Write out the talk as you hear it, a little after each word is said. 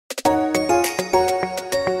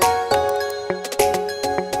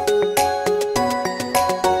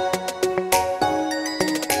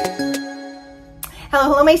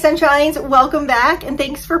my sunshines, welcome back and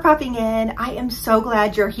thanks for popping in. I am so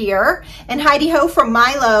glad you're here. And Heidi Ho from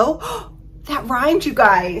Milo. That rhymed, you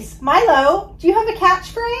guys. Milo, do you have a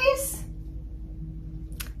catchphrase?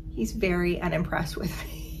 He's very unimpressed with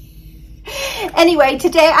me. Anyway,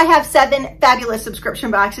 today I have 7 fabulous subscription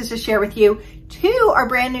boxes to share with you. 2 are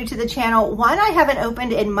brand new to the channel. 1 I haven't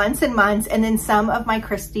opened in months and months, and then some of my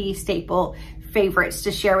Kristy staple favorites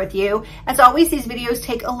to share with you. As always, these videos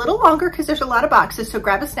take a little longer because there's a lot of boxes, so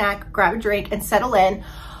grab a snack, grab a drink, and settle in.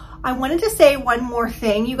 I wanted to say one more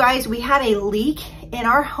thing, you guys. We had a leak in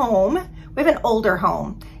our home. We have an older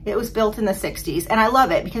home. It was built in the 60s, and I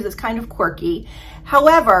love it because it's kind of quirky.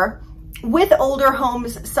 However, with older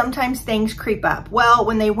homes, sometimes things creep up. Well,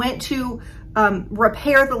 when they went to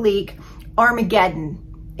repair the leak, Armageddon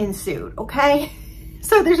ensued, okay?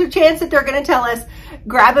 So there's a chance that they're gonna tell us,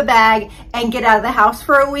 grab a bag and get out of the house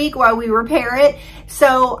for a week while we repair it.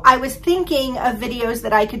 So I was thinking of videos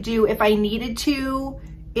that I could do if I needed to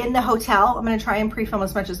in the hotel. I'm gonna try and pre-film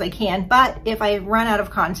as much as I can, but if I run out of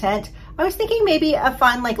content, I was thinking maybe a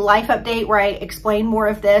fun like life update where I explain more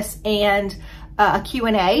of this and a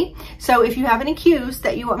Q&A. So if you have any Q's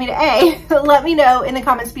that you want me to let me know in the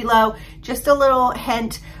comments below. Just a little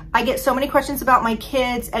hint. I get so many questions about my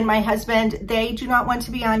kids and my husband. They do not want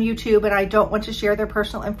to be on YouTube, and I don't want to share their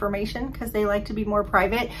personal information because they like to be more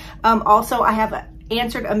private. Also, I have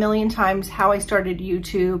answered a million times how I started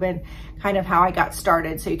YouTube and kind of how I got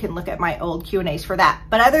started. So you can look at my old Q&As for that.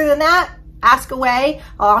 But other than that, ask away.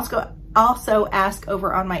 I'll also ask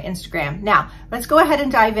over on my Instagram. Now, let's go ahead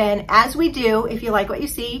and dive in. As we do, if you like what you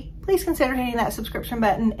see, please consider hitting that subscription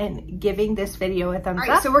button and giving this video a thumbs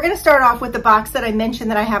up. So we're gonna start off with the box that I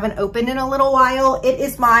mentioned that I haven't opened in a little while. It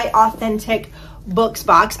is my authentic books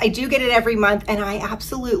box. I do get it every month and I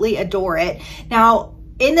absolutely adore it. Now,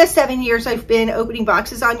 in the 7 years I've been opening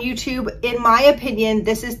boxes on YouTube, in my opinion,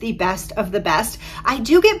 this is the best of the best. I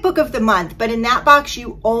do get book of the month, but in that box,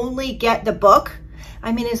 you only get the book.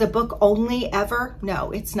 I mean, is a book only ever?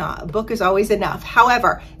 No, it's not. A book is always enough.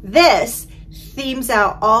 However, this themes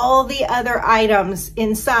out all the other items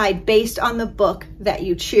inside based on the book that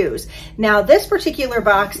you choose. Now, this particular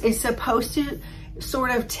box is supposed to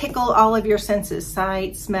sort of tickle all of your senses: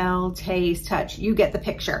 sight, smell, taste, touch. You get the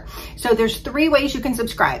picture. So there's 3 ways you can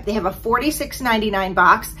subscribe. They have a $46.99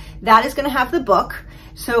 box. That is going to have the book.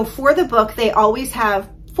 So for the book, they always have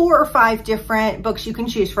 4 or 5 different books you can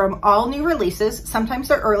choose from, all new releases. Sometimes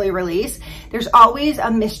they're early release. There's always a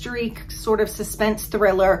mystery sort of suspense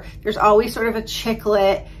thriller. There's always sort of a chick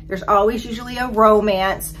lit. There's always usually a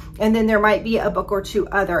romance. And then there might be a book or 2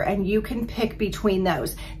 other, and you can pick between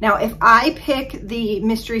those. Now, if I pick the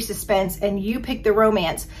mystery suspense and you pick the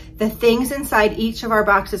romance, the things inside each of our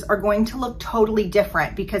boxes are going to look totally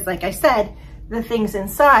different because, like I said, the things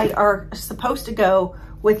inside are supposed to go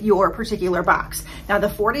with your particular box. Now, the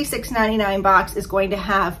 $46.99 box is going to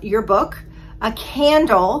have your book, a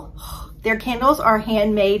candle. Their candles are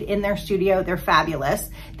handmade in their studio. They're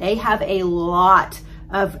fabulous. They have a lot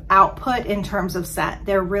of output in terms of scent.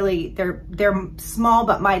 They're small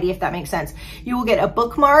but mighty, if that makes sense. You will get a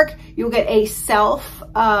bookmark. You'll get a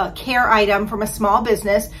self-care item from a small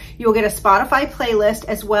business. You'll get a Spotify playlist,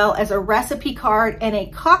 as well as a recipe card and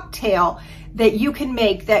a cocktail that you can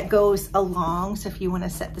make that goes along. So if you want to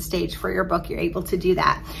set the stage for your book, you're able to do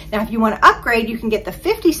that. Now, if you want to upgrade, you can get the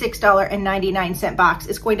 $56.99 box.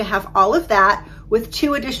 It's going to have all of that with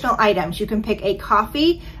 2 additional items. You can pick a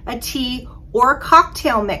coffee, a tea, or a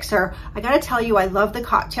cocktail mixer. I gotta tell you, I love the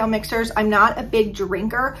cocktail mixers. I'm not a big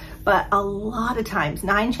drinker, but a lot of times,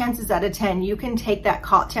 9 chances out of 10, you can take that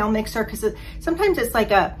cocktail mixer, because sometimes it's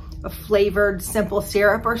like a flavored simple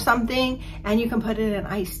syrup or something, and you can put it in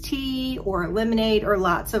iced tea or lemonade or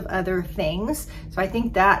lots of other things. So I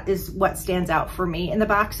think that is what stands out for me in the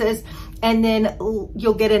boxes. And then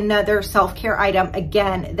you'll get another self-care item.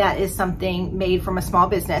 Again, that is something made from a small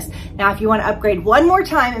business. Now, if you want to upgrade one more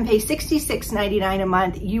time and pay $66.99 a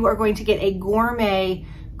month, you are going to get a gourmet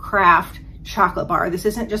craft chocolate bar. This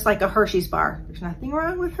isn't just like a Hershey's bar. There's nothing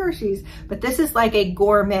wrong with Hershey's, but this is like a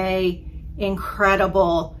gourmet,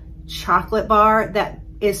 incredible chocolate bar that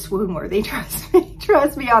is swoon worthy. Trust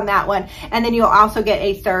me on that one. And then you'll also get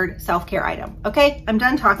a 3rd self-care item. Okay, I'm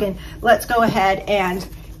done talking. Let's go ahead and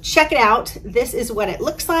check it out. This is what it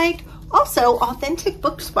looks like. Also, Authentic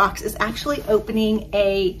Books Box is actually opening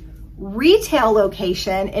a retail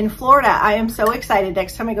location in Florida. I am so excited.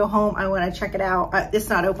 Next time I go home, I want to check it out. It's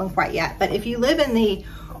not open quite yet, but if you live in the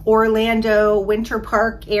Orlando Winter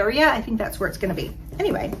Park area, I think that's where it's going to be.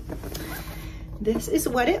 Anyway, this is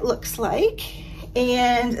what it looks like.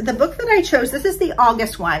 And the book that I chose, this is the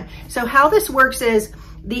August one. So how this works is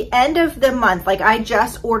the end of the month, like I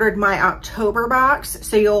just ordered my October box.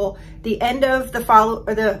 So the end of the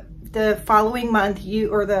following month,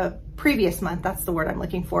 or the previous month, that's the word I'm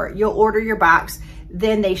looking for, you'll order your box,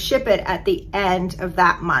 then they ship it at the end of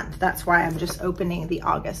that month. That's why I'm just opening the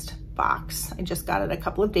August box. I just got it a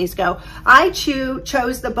couple of days ago. I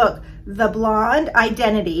chose the book, The Blonde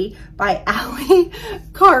Identity by Allie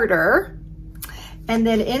Carter. And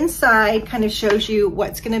then inside kind of shows you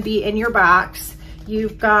what's going to be in your box.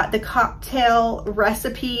 You've got the cocktail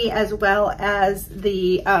recipe as well as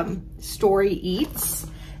the story eats.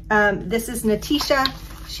 This is Natisha.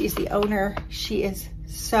 She's the owner. She is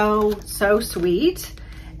so sweet.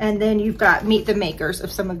 And then you've got meet the makers of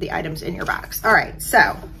some of the items in your box. All right,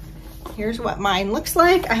 so here's what mine looks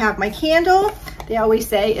like. I have my candle. They always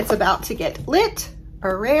say it's about to get lit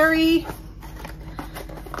or rary.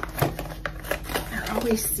 They're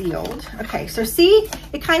always sealed. Okay, so see,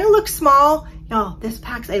 it kind of looks small. Y'all, this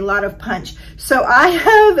packs a lot of punch. So I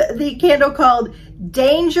have the candle called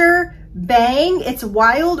Danger Bang. It's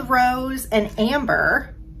wild rose and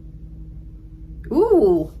amber.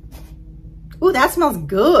 Ooh, that smells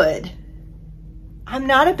good. I'm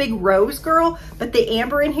not a big rose girl, but the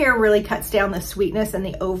amber in here really cuts down the sweetness and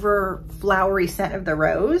the over flowery scent of the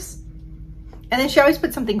rose. And then she always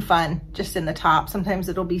puts something fun just in the top. Sometimes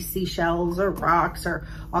it'll be seashells or rocks or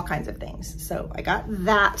all kinds of things. So I got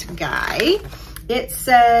that guy. It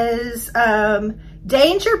says,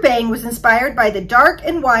 Danger Bang was inspired by the dark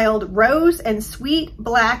and wild rose and sweet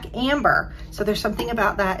black amber. So there's something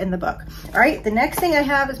about that in the book. All right, the next thing I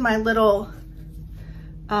have is my little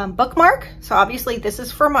bookmark. So obviously this is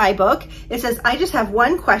for my book. It says, I just have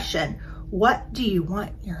one question. What do you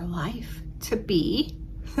want your life to be?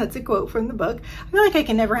 That's a quote from the book. I feel like I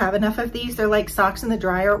can never have enough of these. They're like socks in the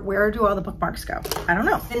dryer. Where do all the bookmarks go? I don't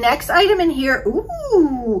know. The next item in here,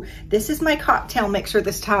 ooh, this is my cocktail mixer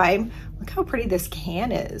this time. Look how pretty this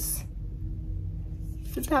can is.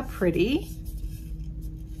 Isn't that pretty?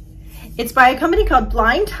 It's by a company called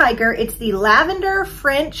Blind Tiger. It's the Lavender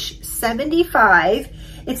French 75.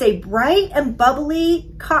 It's a bright and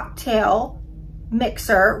bubbly cocktail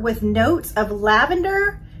mixer with notes of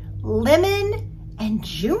lavender, lemon, and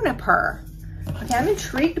juniper. Okay, I'm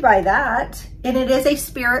intrigued by that. And it is a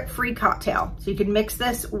spirit-free cocktail. So you can mix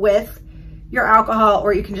this with your alcohol,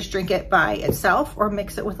 or you can just drink it by itself or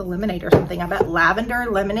mix it with a lemonade or something. I bet lavender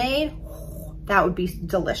lemonade, that would be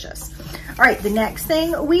delicious. All right, the next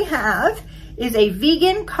thing we have is a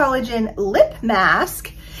vegan collagen lip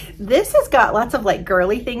mask. This has got lots of like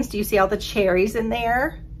girly things. Do you see all the cherries in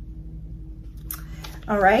there?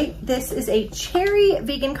 All right, this is a cherry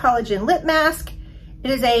vegan collagen lip mask. It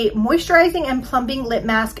is a moisturizing and plumping lip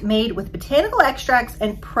mask made with botanical extracts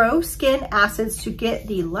and pro skin acids to get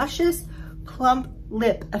the luscious plump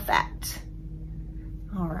lip effect.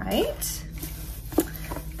 All right.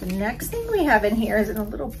 The next thing we have in here is in a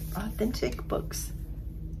little authentic books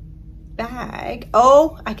bag.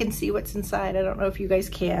 Oh, I can see what's inside. I don't know if you guys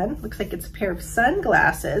can. Looks like it's a pair of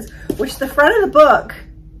sunglasses, which the front of the book,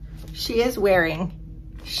 she is wearing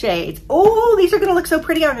shades. Oh, these are gonna look so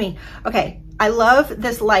pretty on me. Okay, I love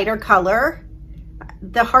this lighter color.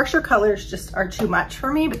 The harsher colors just are too much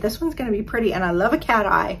for me, but this one's gonna be pretty, and I love a cat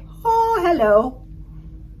eye. Oh, hello.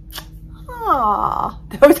 Aw,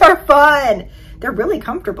 those are fun. They're really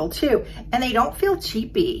comfortable too, and they don't feel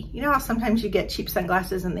cheapy. You know how sometimes you get cheap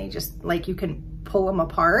sunglasses and they just, like, you can pull them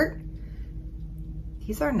apart?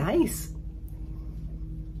 These are nice.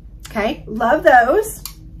 Okay, love those.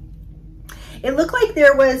 It looked like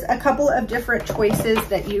there was a couple of different choices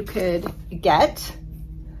that you could get.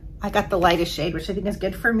 I got the lightest shade, which I think is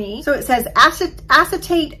good for me. So it says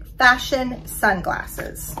acetate fashion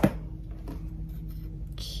sunglasses.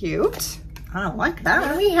 Cute. I like that.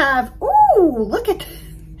 And we have, ooh, look at,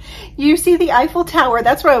 you see the Eiffel Tower.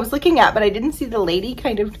 That's what I was looking at, but I didn't see the lady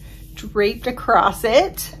kind of draped across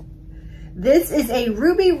it. This is a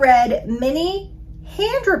ruby red mini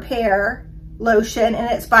hand repair lotion,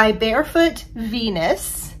 and it's by Barefoot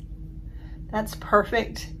Venus. That's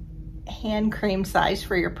perfect hand cream size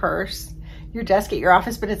for your purse, your desk at your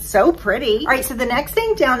office, but it's so pretty. All right, so the next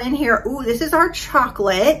thing down in here, ooh, this is our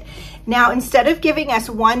chocolate. Now, instead of giving us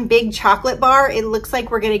one big chocolate bar, it looks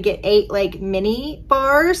like we're gonna get 8 like mini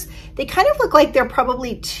bars. They kind of look like they're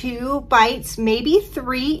probably 2 bites, maybe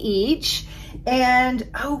 3 each. And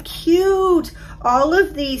oh, cute. All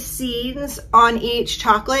of these scenes on each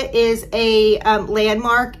chocolate is a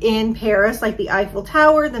landmark in Paris, like the Eiffel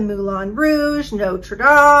Tower, the Moulin Rouge, Notre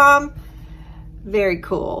Dame. Very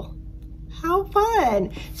cool. How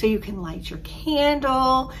fun. So you can light your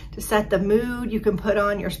candle to set the mood. You can put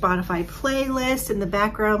on your Spotify playlist in the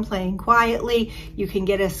background playing quietly. You can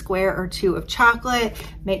get a square or two of chocolate.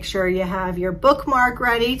 Make sure you have your bookmark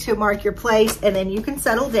ready to mark your place, and then you can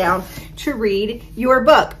settle down to read your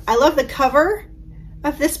book. I love the cover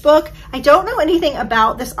of this book. I don't know anything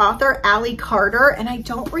about this author, Allie Carter, and I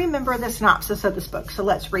don't remember the synopsis of this book, so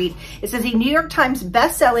let's read. It says, a New York Times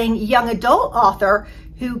best-selling young adult author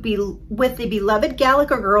who with the beloved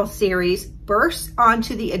Gallagher Girls series bursts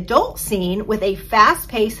onto the adult scene with a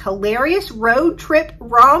fast-paced, hilarious road trip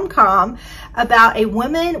rom-com about a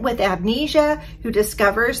woman with amnesia who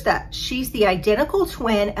discovers that she's the identical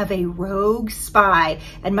twin of a rogue spy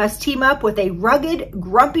and must team up with a rugged,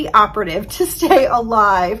 grumpy operative to stay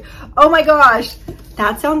alive. Oh my gosh,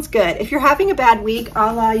 that sounds good. If you're having a bad week,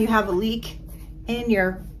 a la you have a leak in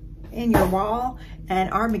your wall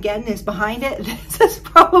and Armageddon is behind it, this is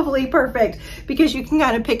probably perfect because you can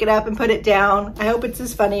kind of pick it up and put it down. I hope it's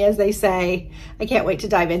as funny as they say. I can't wait to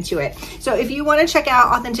dive into it. So if you want to check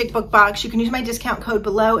out Authentic Book Box, you can use my discount code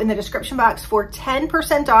below in the description box for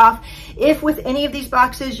 10% off. If with any of these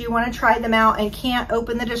boxes you want to try them out and can't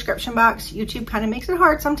open the description box, YouTube kind of makes it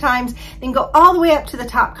hard sometimes, then go all the way up to the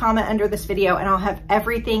top comment under this video and I'll have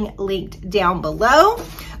everything linked down below.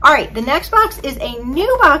 All right, the next box is a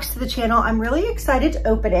new box to the channel. I'm really excited to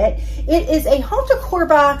open it. It is a home decor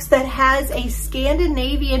box that has a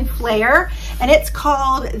Scandinavian flair, and it's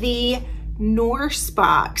called the Norse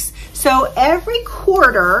box. So every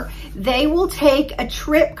quarter, they will take a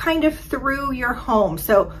trip kind of through your home.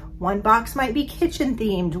 So one box might be kitchen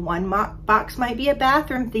themed, one box might be a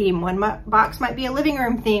bathroom theme, one box might be a living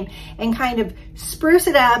room theme, and kind of spruce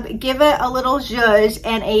it up, give it a little zhuzh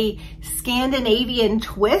and a Scandinavian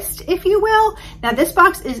twist, if you will. Now this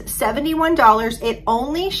box is $71. It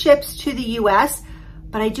only ships to the US,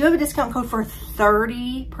 but I do have a discount code for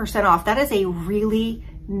 30% off. That is a really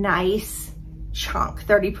nice chunk,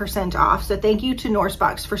 30% off. So thank you to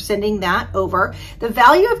Norsebox for sending that over. The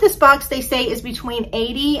value of this box, they say, is between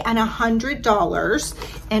 $80 and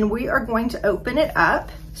 $100, and we are going to open it up.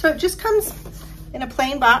 So it just comes in a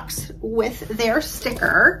plain box with their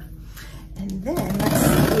sticker. And then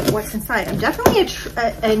let's see what's inside. I'm definitely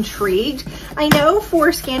intrigued. I know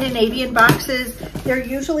for Scandinavian boxes, they're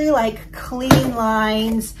usually like clean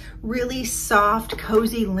lines, really soft,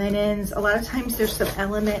 cozy linens. A lot of times there's some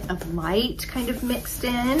element of light kind of mixed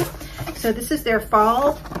in. So this is their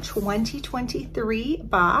fall 2023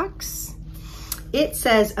 box. It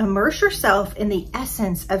says, immerse yourself in the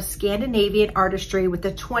essence of Scandinavian artistry with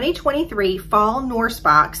the 2023 Fall Norse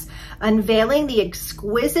box, unveiling the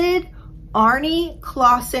exquisite Arne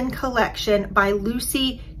Clausen collection by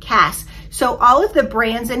Lucy Cass. So all of the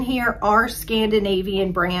brands in here are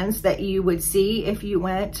Scandinavian brands that you would see if you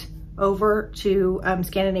went over to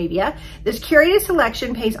Scandinavia. This curated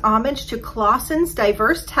selection pays homage to Clausen's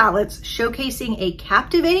diverse talents, showcasing a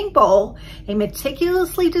captivating bowl, a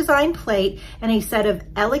meticulously designed plate, and a set of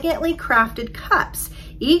elegantly crafted cups.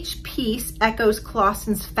 Each piece echoes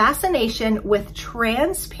Clausen's fascination with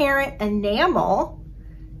transparent enamel,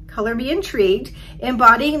 color me intrigued,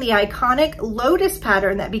 embodying the iconic lotus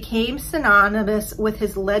pattern that became synonymous with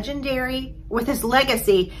his legacy,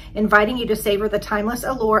 inviting you to savor the timeless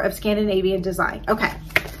allure of Scandinavian design. Okay,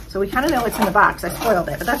 so we kind of know what's in the box. I spoiled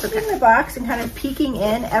it, but that's okay. In the box and kind of peeking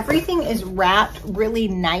in, everything is wrapped really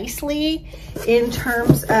nicely in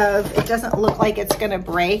terms of, it doesn't look like it's gonna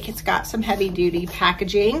break. It's got some heavy duty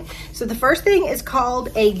packaging. So the first thing is called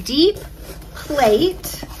a deep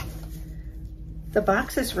plate. The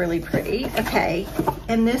box is really pretty. Okay,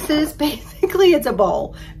 and this is basically, it's a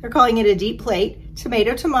bowl. They're calling it a deep plate,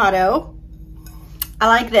 tomato. I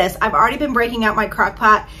like this. I've already been breaking out my crock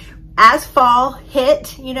pot. As fall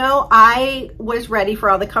hit, you know, I was ready for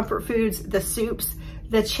all the comfort foods, the soups,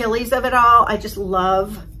 the chilies of it all. I just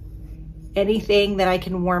love anything that I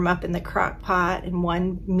can warm up in the crock pot in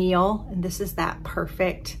one meal, and this is that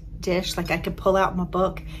perfect dish. Like I could pull out my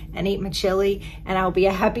book and eat my chili and I'll be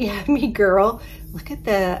a happy girl. Look at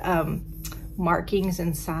the markings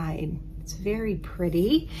inside. It's very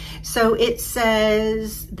pretty. So it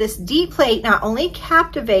says this deep plate not only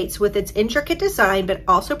captivates with its intricate design, but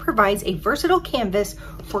also provides a versatile canvas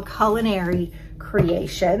for culinary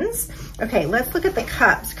creations. Okay, let's look at the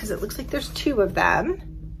cups because it looks like there's two of them.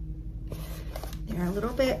 They're a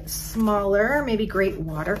little bit smaller, maybe great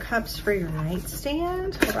water cups for your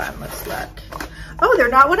nightstand. Hold on, let's look. Oh, they're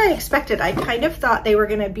not what I expected. I kind of thought they were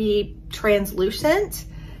gonna be translucent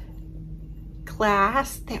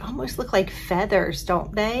glass. They almost look like feathers,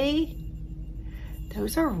 don't they?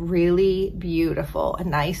 Those are really beautiful. A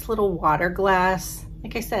nice little water glass.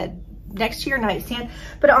 Like I said, next to your nightstand.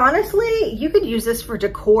 But honestly, you could use this for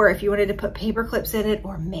decor if you wanted to put paper clips in it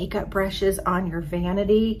or makeup brushes on your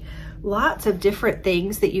vanity. Lots of different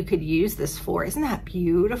things that you could use this for. Isn't that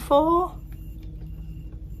beautiful?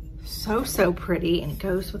 So, so pretty. And it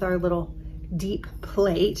goes with our little deep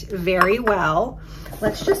plate very well.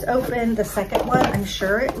 Let's just open the second one. I'm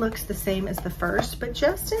sure it looks the same as the first, but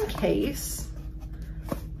just in case.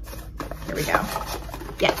 Here we go.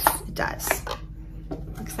 Yes, it does.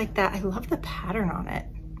 Looks like that. I love the pattern on it.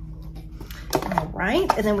 All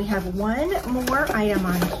right, and then we have one more item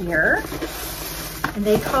on here, and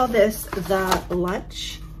they call this the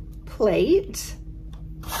lunch plate.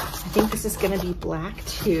 I think this is gonna be black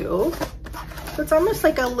too. So it's almost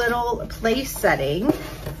like a little place setting.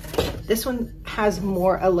 This one has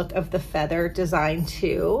more a look of the feather design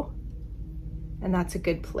too, and that's a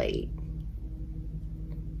good plate.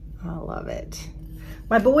 I love it.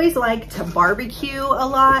 My boys like to barbecue a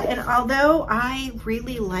lot, and although I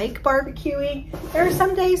really like barbecuing, there are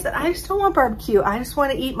some days that I just don't want barbecue. I just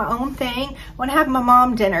want to eat my own thing. I want to have my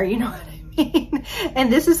mom dinner, you know what I mean?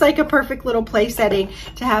 And this is like a perfect little place setting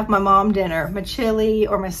to have my mom dinner, my chili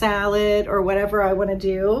or my salad or whatever I want to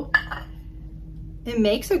do. It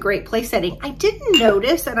makes a great place setting. I didn't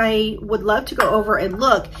notice, and I would love to go over and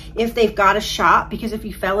look if they've got a shop, because if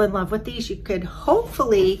you fell in love with these, you could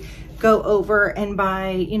hopefully go over and buy,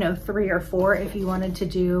 you know, 3 or 4 if you wanted to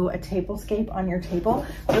do a tablescape on your table.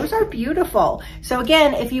 Those are beautiful. So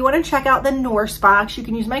again, if you want to check out the Norse box, you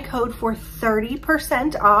can use my code for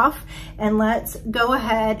 30% off. And let's go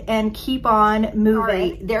ahead and keep on moving.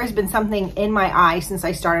 Right. There has been something in my eye since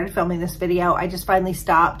I started filming this video. I just finally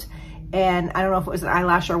stopped, and I don't know if it was an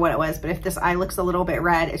eyelash or what it was, but if this eye looks a little bit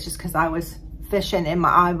red, it's just because I was fishing in my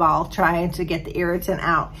eyeball trying to get the irritant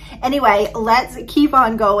out. Anyway, let's keep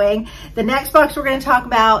on going. The next box we're going to talk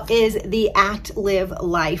about is the Act Live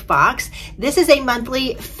Life box. This is a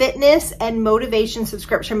monthly fitness and motivation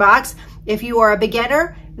subscription box. If you are a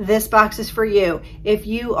beginner, this box is for you. If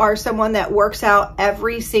you are someone that works out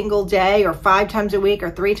every single day or 5 times a week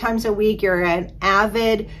or 3 times a week, you're an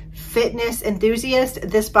avid fitness enthusiast,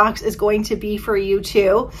 this box is going to be for you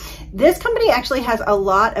too. This company actually has a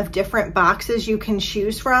lot of different boxes you can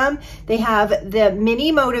choose from. They have the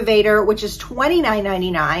mini motivator, which is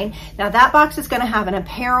 $29.99. Now that box is going to have an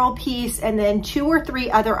apparel piece and then 2 or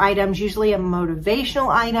 3 other items, usually a motivational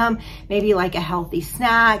item, maybe like a healthy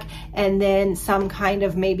snack, and then some kind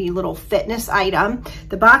of maybe little fitness item.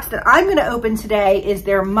 The box that I'm going to open today is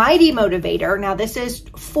their Mighty Motivator. Now this is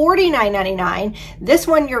 $49.99. This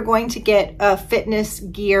one you're going to get a fitness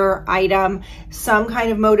gear item, some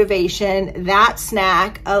kind of motivation, that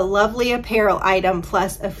snack, a lovely apparel item,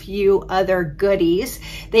 plus a few other goodies.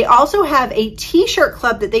 They also have a t-shirt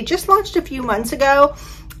club that they just launched a few months ago.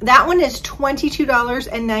 That one is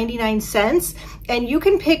 $22.99, and you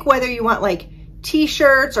can pick whether you want like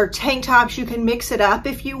t-shirts or tank tops. You can mix it up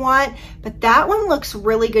if you want, but that one looks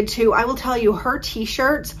really good too. I will tell you, her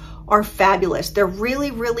t-shirts are fabulous. They're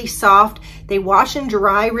really, really soft. They wash and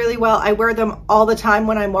dry really well. I wear them all the time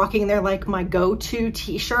when I'm walking. They're like my go-to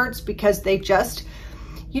t-shirts because they just,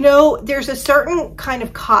 you know, there's a certain kind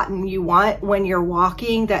of cotton you want when you're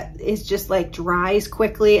walking that is just like dries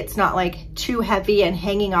quickly. It's not like too heavy and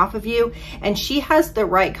hanging off of you. And she has the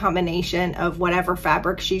right combination of whatever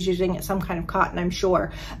fabric she's using. It's some kind of cotton, I'm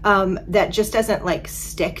sure, that just doesn't like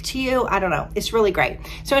stick to you. I don't know. It's really great.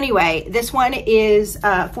 So anyway, this one is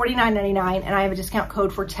 $49.99, and I have a discount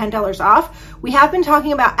code for $10 off. We have been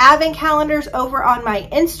talking about advent calendars over on my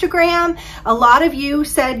Instagram. A lot of you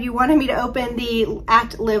said you wanted me to open the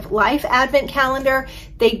Act Live Life advent calendar.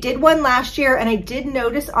 They did one last year, and I did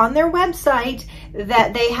notice on their website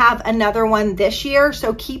that they have another one this year.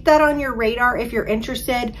 So keep that on your radar if you're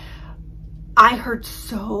interested. I heard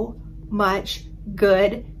so much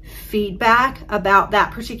good feedback about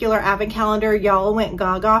that particular advent calendar. Y'all went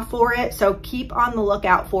gaga for it. So keep on the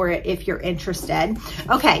lookout for it if you're interested.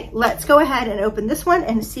 Okay, let's go ahead and open this one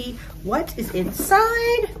and see what is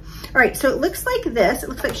inside. All right, so it looks like this. It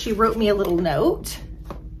looks like she wrote me a little note.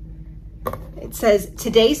 It says,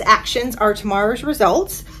 today's actions are tomorrow's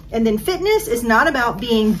results. And then fitness is not about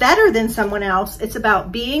being better than someone else. It's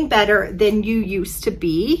about being better than you used to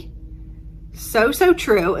be. So, so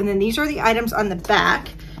true. And then these are the items on the back.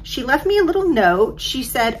 She left me a little note. She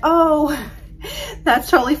said, oh, that's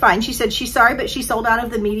totally fine. She said she's sorry, but she sold out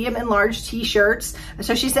of the medium and large t-shirts.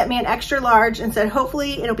 So she sent me an extra large and said,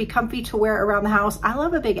 hopefully it'll be comfy to wear around the house. I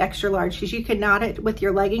love a big extra large because you can knot it with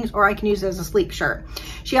your leggings, or I can use it as a sleek shirt.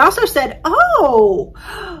 She also said, oh,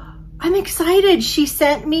 I'm excited. She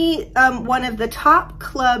sent me one of the Top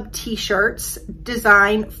Club t-shirts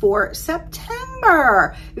designed for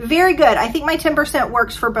September. Very good. I think my 10%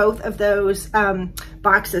 works for both of those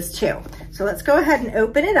boxes too. So let's go ahead and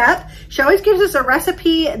open it up. She always gives us a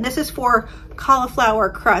recipe, and this is for cauliflower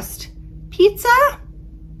crust pizza,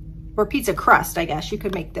 or pizza crust, I guess. You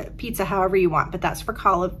could make the pizza however you want, but that's for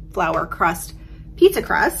cauliflower crust pizza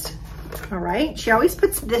crust. All right, she always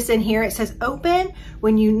puts this in here. It says open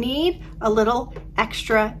when you need a little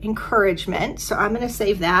extra encouragement. So I'm gonna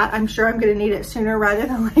save that. I'm sure I'm gonna need it sooner rather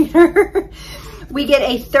than later. We get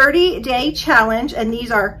a 30-day challenge, and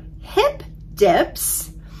these are hip dips.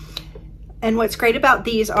 And what's great about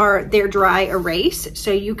these are they're dry erase, so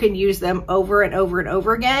you can use them over and over and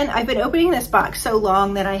over again. I've been opening this box so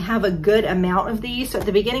long that I have a good amount of these. So at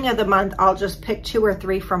the beginning of the month, I'll just pick 2 or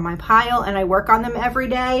 3 from my pile, and I work on them every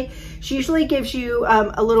day. She usually gives you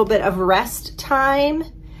a little bit of rest time,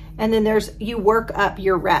 and then you work up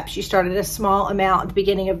your reps. You start at a small amount at the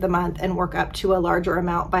beginning of the month and work up to a larger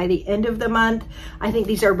amount by the end of the month. I think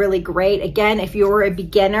these are really great. Again, if you're a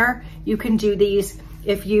beginner, you can do these.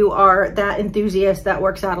 If you are that enthusiast that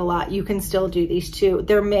works out a lot, you can still do these too.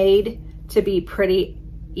 They're made to be pretty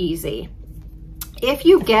easy. If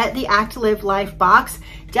you get the Act Live Life box,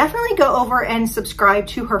 definitely go over and subscribe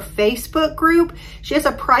to her Facebook group. She has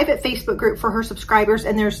a private Facebook group for her subscribers,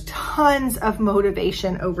 and there's tons of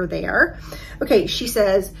motivation over there. Okay, she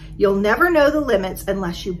says, you'll never know the limits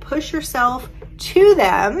unless you push yourself to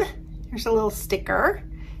them. Here's a little sticker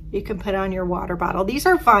you can put on your water bottle. These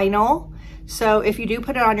are vinyl. So if you do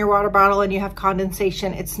put it on your water bottle and you have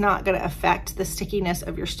condensation, it's not going to affect the stickiness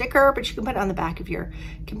of your sticker, but you can put it on the back of your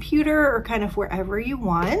computer or kind of wherever you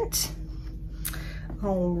want.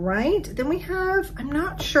 All right, then we have, I'm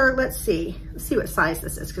not sure, let's see what size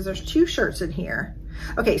this is, because there's 2 shirts in here.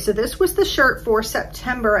 Okay, so this was the shirt for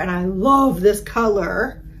September, and I love this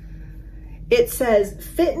color. It says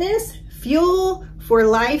fitness, fuel for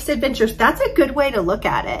life's adventures. That's a good way to look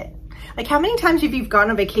at it. Like, how many times have you gone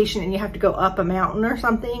on vacation and you have to go up a mountain or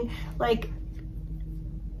something? Like,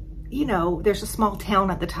 you know, there's a small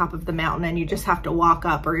town at the top of the mountain and you just have to walk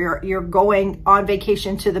up, or you're going on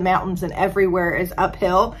vacation to the mountains and everywhere is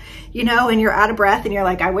uphill, you know, and you're out of breath and you're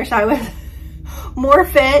like, I wish I was more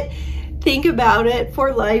fit. Think about it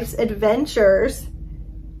for life's adventures.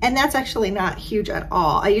 And that's actually not huge at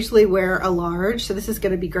all. I usually wear a large, so this is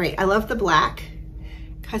gonna be great. I love the black,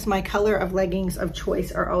 because my color of leggings of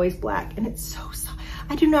choice are always black, and it's so soft.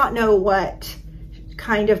 I do not know what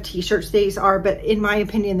kind of t-shirts these are, but in my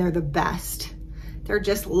opinion, they're the best. They're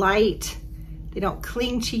just light. They don't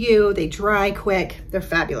cling to you. They dry quick. They're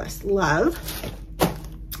fabulous. Love.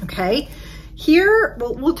 Okay. Here,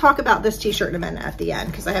 we'll talk about this t-shirt in a minute at the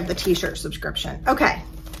end, because I have the t-shirt subscription. Okay.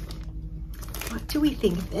 What do we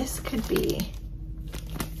think this could be?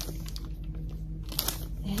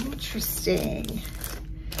 Interesting.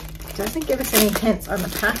 Doesn't give us any hints on the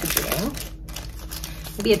packaging.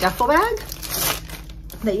 Maybe a duffel bag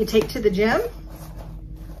that you take to the gym.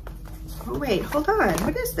 Oh wait, hold on,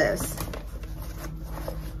 what is this?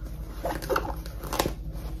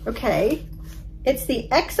 Okay, it's the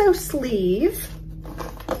Exo Sleeve.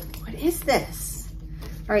 What is this?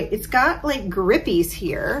 All right, it's got like grippies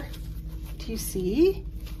here. Do you see?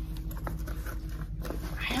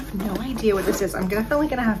 I have no idea what this is. I'm definitely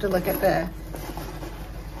gonna have to look at the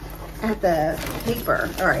paper.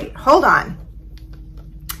 All right, hold on.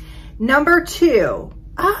 Number 2.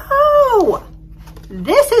 Oh,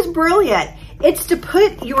 this is brilliant. It's to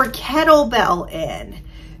put your kettlebell in.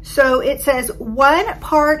 So it says 1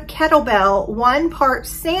 part kettlebell, 1 part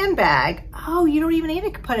sandbag. Oh, you don't even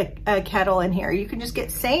need to put a kettle in here. You can just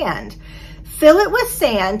get sand. Fill it with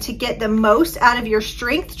sand to get the most out of your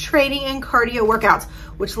strength training and cardio workouts,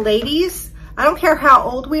 which, ladies, I don't care how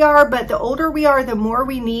old we are, but the older we are, the more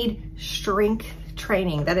we need strength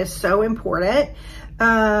training. That is so important.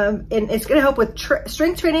 And it's going to help with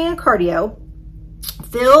strength training and cardio.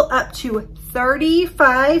 Fill up to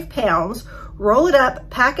 35 pounds, roll it up,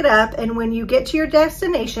 pack it up, and when you get to your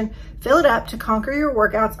destination, fill it up to conquer your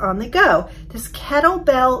workouts on the go. This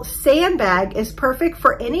kettlebell sandbag is perfect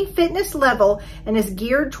for any fitness level and is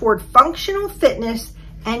geared toward functional fitness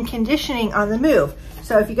and conditioning on the move.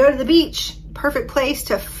 So if you go to the beach, perfect place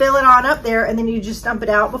to fill it on up there, and then you just dump it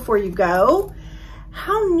out before you go.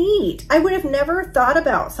 How neat. I would have never thought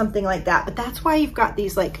about something like that, but that's why you've got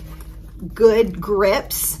these like good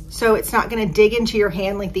grips, so it's not going to dig into your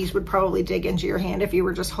hand like these would probably dig into your hand if you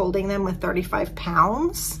were just holding them with 35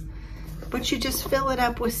 pounds. But you just fill it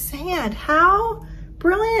up with sand. How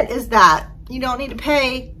brilliant is that? You don't need to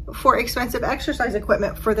pay for expensive exercise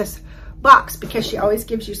equipment for this box because she always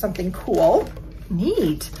gives you something cool.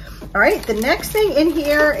 Neat. All right, the next thing in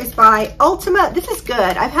here is by Ultima. This is good.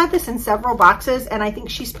 I've had this in several boxes, and I think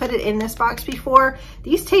she's put it in this box before.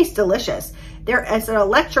 These taste delicious. They're as an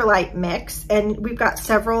electrolyte mix, and we've got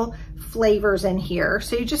several flavors in here.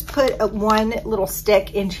 So you just put one little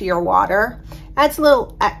stick into your water. Adds a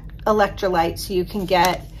little electrolyte so you can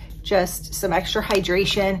get just some extra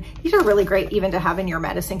hydration. These are really great even to have in your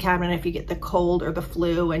medicine cabinet if you get the cold or the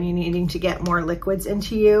flu and you're needing to get more liquids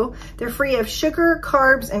into you. They're free of sugar,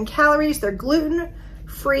 carbs, and calories. They're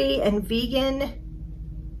gluten-free and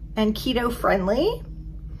vegan and keto-friendly.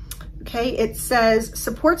 Okay, it says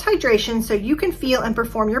supports hydration so you can feel and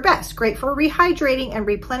perform your best. Great for rehydrating and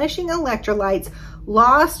replenishing electrolytes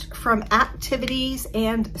lost from activities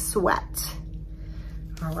and sweat.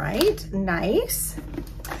 All right, nice.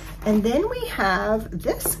 And then we have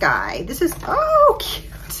this guy. This is, oh,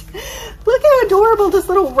 cute. Look how adorable this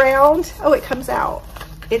little round. Oh, it comes out.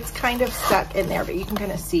 It's kind of stuck in there, but you can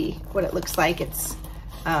kind of see what it looks like. It's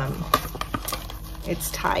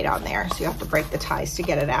tied on there, so you have to break the ties to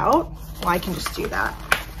get it out. Well, I can just do that.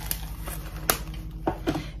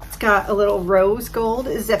 It's got a little rose gold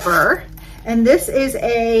zipper, and this is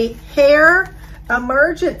a hair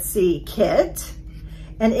emergency kit.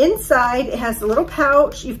 And inside it has a little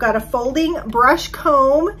pouch. You've got a folding brush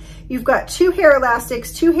comb. You've got 2 hair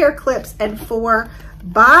elastics, 2 hair clips, and 4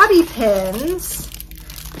 bobby pins.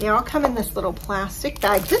 They all come in this little plastic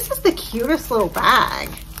bag. This is the cutest little bag,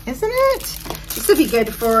 isn't it? This would be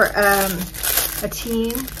good for a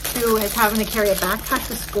teen who is having to carry a backpack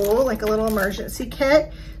to school, like a little emergency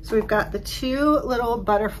kit. So we've got the 2 little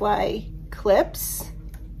butterfly clips.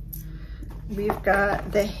 We've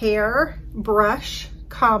got the hair brush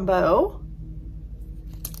combo.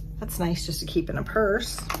 That's nice just to keep in a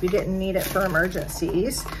purse if you didn't need it for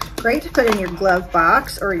emergencies. Great to put in your glove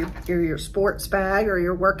box or your sports bag or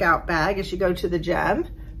your workout bag as you go to the gym.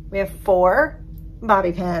 We have 4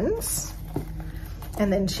 bobby pins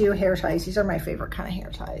and then 2 hair ties. These are my favorite kind of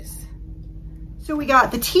hair ties. So we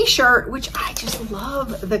got the t-shirt, which I just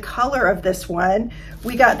love the color of this one.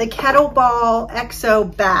 We got the kettlebell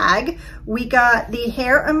exo bag. We got the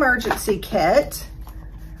hair emergency kit.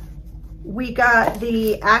 We got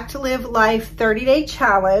the Act to Live Life 30-day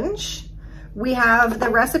challenge. We have the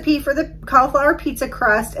recipe for the cauliflower pizza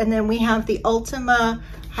crust, and then we have the Ultima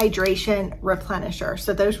hydration replenisher.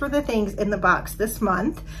 So those were the things in the box this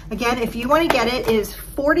month. Again, if you want to get it, it is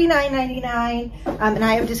 $49.99, and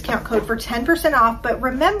I have a discount code for 10% off. But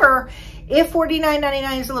remember, if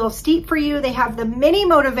 $49.99 is a little steep for you, they have the mini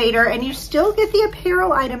motivator, and you still get the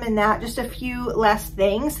apparel item in that, just a few less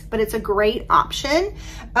things, but it's a great option.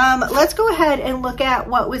 Let's go ahead and look at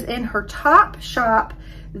what was in her top shop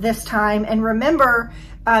this time. And remember,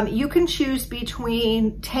 you can choose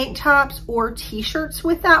between tank tops or t-shirts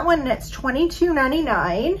with that one, and it's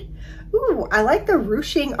 $22.99. Ooh, I like the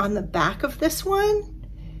ruching on the back of this one.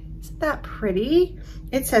 Isn't that pretty?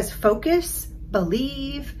 It says focus,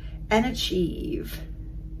 believe, and achieve.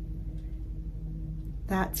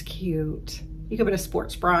 That's cute. You can put a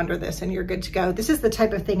sports bra under this and you're good to go. This is the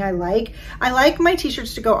type of thing I like. I like my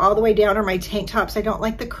t-shirts to go all the way down, or my tank tops. I don't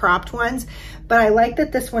like the cropped ones, but I like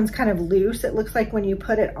that this one's kind of loose. It looks like when you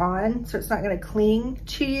put it on, so it's not gonna cling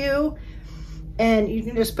to you. And you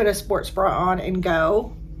can just put a sports bra on and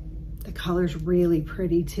go. The color's really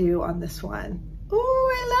pretty too on this one. Ooh,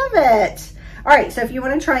 I love it. All right, so if you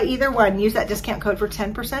want to try either one, use that discount code for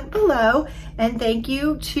 10% below. And thank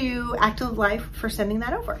you to Active Life for sending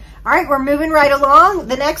that over. All right, we're moving right along.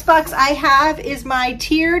 The next box I have is my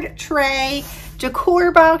tiered tray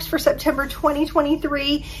decor box for September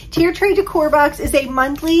 2023. Tiered tray decor box is a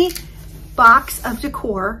monthly box of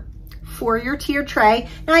decor for your tiered tray.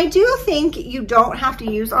 Now, I do think you don't have to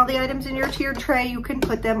use all the items in your tiered tray. You can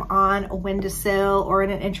put them on a windowsill or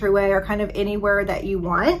in an entryway or kind of anywhere that you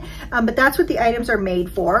want, but that's what the items are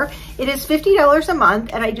made for. It is $50 a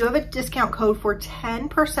month, and I do have a discount code for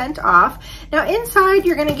 10% off. Now, inside,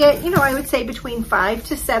 you're gonna get, I would say between 5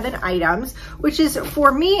 to 7 items, which is,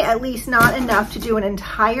 for me at least, not enough to do an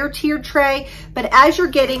entire tiered tray, but as you're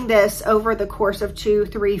getting this over the course of 2,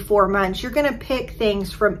 3, 4 months, you're gonna pick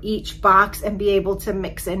things from each box and be able to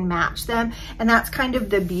mix and match them. And that's kind of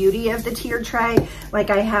the beauty of the tiered tray. Like,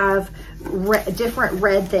 I have different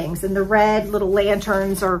red things, and the red little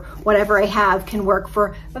lanterns or whatever I have can work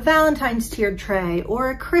for a Valentine's tiered tray or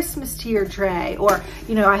a Christmas tiered tray, or,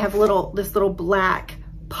 I have this little black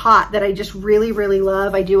pot that I just really, really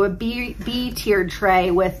love. I do a B tiered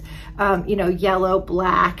tray with, yellow,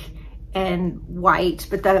 black, and white,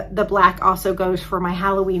 but the black also goes for my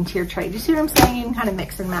Halloween tiered tray. Do you see what I'm saying? You can kind of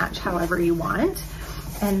mix and match however you want.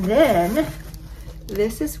 And then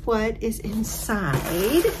this is what is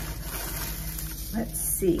inside. Let's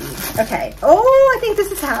see. Okay. Oh, I think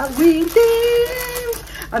this is Halloween themed.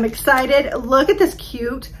 I'm excited. Look at this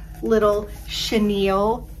cute little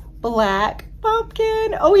chenille black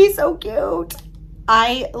pumpkin. Oh, he's so cute.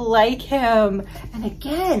 I like him. And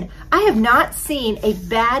again, I have not seen a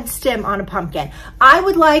bad stem on a pumpkin. I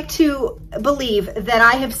would like to believe that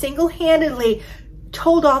I have single-handedly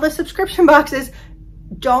told all the subscription boxes,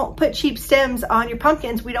 don't put cheap stems on your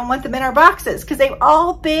pumpkins. We don't want them in our boxes because they've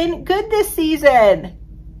all been good this season.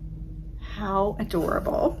 How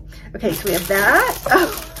adorable. Okay, so we have that.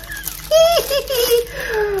 Oh.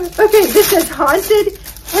 Okay, this says Haunted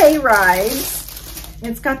Hayrides.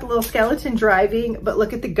 It's got the little skeleton driving, but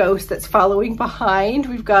look at the ghost that's following behind.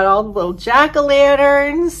 We've got all the little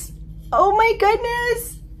jack-o'-lanterns. Oh my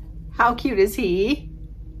goodness. How cute is he?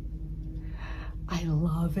 I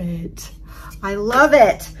love it. I love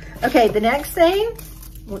it. Okay, the next thing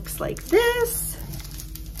looks like this.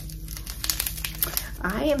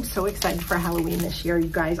 I am so excited for Halloween this year, you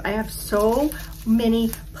guys. I have so many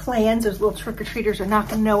plans. Those little trick-or-treaters are not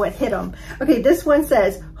gonna know what hit them. Okay, this one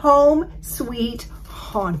says, Home Sweet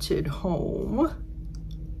Haunted Home.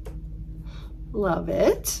 Love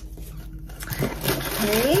it.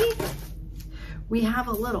 Okay, we have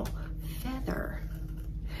a little feather.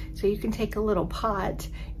 So you can take a little pot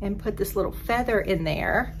and put this little feather in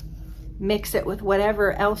there, mix it with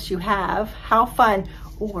whatever else you have. How fun.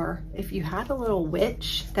 Or if you had a little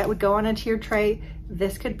witch that would go on a tiered tray,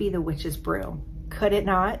 this could be the witch's broom. Could it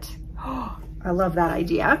not? Oh, I love that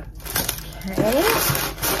idea. Okay,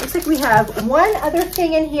 looks like we have one other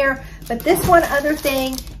thing in here, but this one other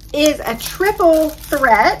thing is a triple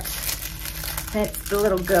threat. That's the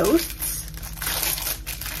little ghosts.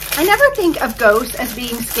 I never think of ghosts as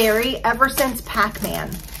being scary ever since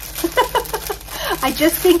Pac-Man. I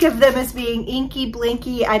just think of them as being Inky,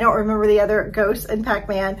 Blinky. I don't remember the other ghosts in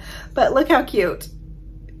Pac-Man, but look how cute.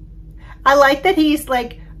 I like that he's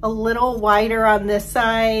like a little wider on this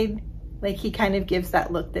side. Like he kind of gives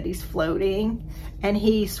that look that he's floating, and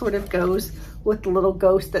he sort of goes with the little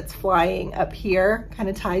ghost that's flying up here, kind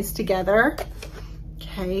of ties together.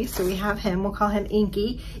 Okay, so we have him, we'll call him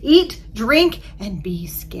Inky. Eat, drink, and be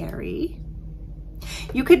scary.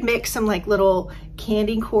 You could mix some like little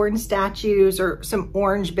candy corn statues or some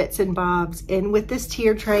orange bits and bobs in with this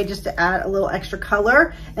tier tray just to add a little extra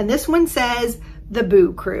color. And this one says the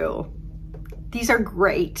Boo Crew. These are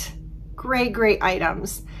great, great, great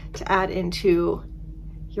items to add into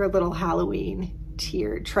your little Halloween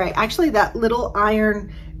tiered tray. Actually, that little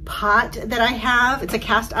iron pot that I have, it's a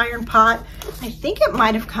cast iron pot. I think it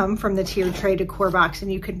might have come from the tiered tray decor box,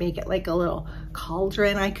 and you could make it like a little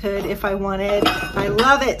cauldron. I could if I wanted. I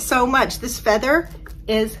love it so much. This feather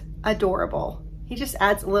is adorable. He just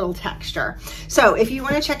adds a little texture. So if you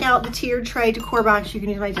want to check out the tiered tray decor box, you can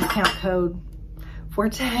use my discount code for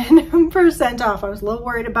 10% off. I was a little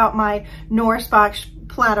worried about my Norse box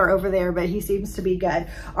platter over there, but he seems to be good.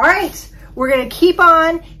 All right. We're gonna keep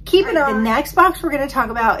on keeping on. The next box we're gonna talk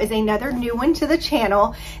about is another new one to the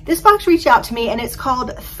channel. This box reached out to me and it's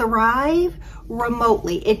called Thrive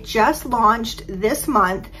Remotely. It just launched this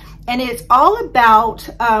month, and it's all about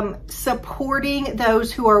supporting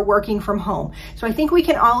those who are working from home. So I think we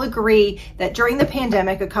can all agree that during the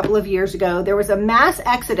pandemic a couple of years ago, there was a mass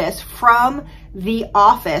exodus from the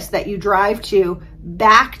office that you drive to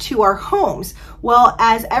back to our homes. Well,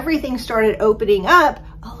 as everything started opening up,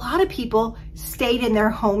 a lot of people stayed in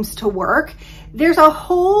their homes to work. There's a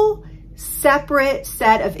whole separate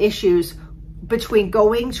set of issues between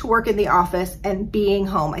going to work in the office and being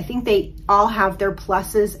home. I think they all have their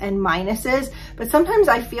pluses and minuses, but sometimes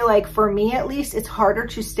I feel like, for me at least, it's harder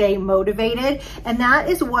to stay motivated, and that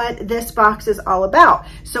is what this box is all about.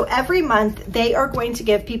 So every month they are going to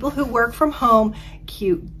give people who work from home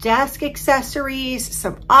cute desk accessories,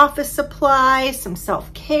 some office supplies, some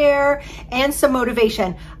self-care, and some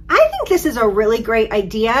motivation. I think this is a really great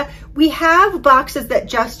idea. We have boxes that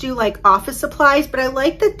just do like office supplies, but I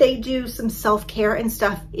like that they do some self-care and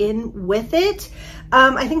stuff in with it.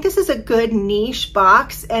 I think this is a good niche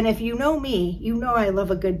box, and if you know me, you know I love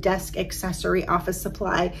a good desk accessory office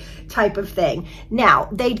supply type of thing. Now,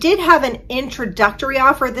 they did have an introductory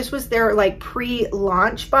offer. This was their like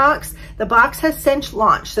pre-launch box. The box has since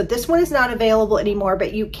launched, so this one is not available anymore,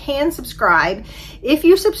 but you can subscribe. If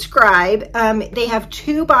you subscribe, they have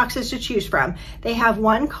two boxes to choose from. They have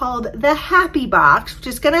one called the Happy Box, which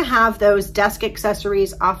is gonna have those desk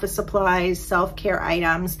accessories, office supplies, self-care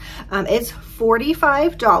items. It's $44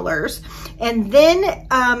 $45. And then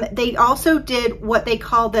they also did what they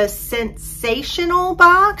call the sensational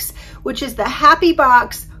box, which is the happy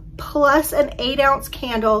box plus an 8-ounce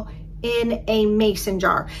candle in a mason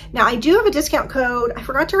jar. Now I do have a discount code. I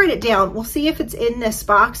forgot to write it down. We'll see if it's in this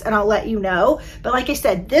box and I'll let you know. But like I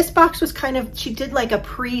said, this box was kind of, she did like a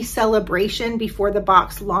pre-celebration before the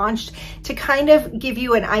box launched to kind of give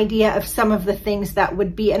you an idea of some of the things that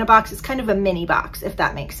would be in a box. It's kind of a mini box, if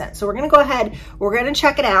that makes sense. So we're gonna go ahead, we're gonna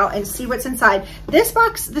check it out and see what's inside. This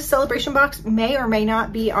box, the celebration box, may or may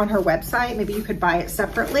not be on her website. Maybe you could buy it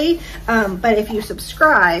separately. But if you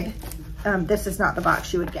subscribe, this is not the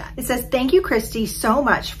box you would get. It says, thank you, Kristy, so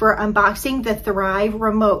much for unboxing the Thrive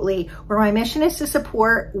Remotely, where my mission is to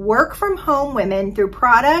support work from home women through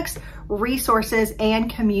products, resources,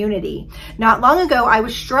 and community. Not long ago, I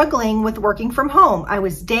was struggling with working from home. I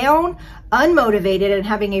was down, unmotivated, and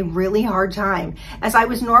having a really hard time. As I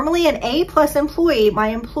was normally an A+ employee, my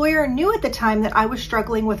employer knew at the time that I was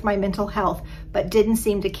struggling with my mental health, but didn't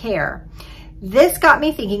seem to care. This got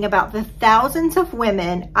me thinking about the thousands of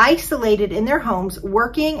women isolated in their homes,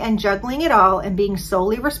 working and juggling it all and being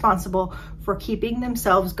solely responsible for keeping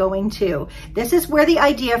themselves going too. This is where the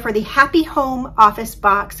idea for the Happy Home Office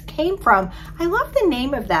Box came from. I love the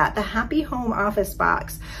name of that, the Happy Home Office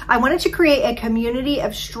Box. I wanted to create a community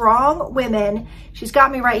of strong women, she's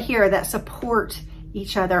got me right here, that support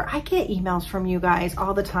each other. I get emails from you guys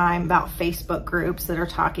all the time about Facebook groups that are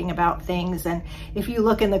talking about things. And if you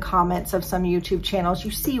look in the comments of some YouTube channels, you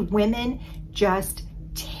see women just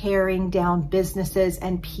tearing down businesses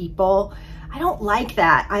and people. I don't like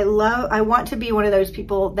that. I want to be one of those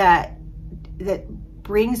people that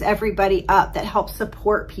brings everybody up, that helps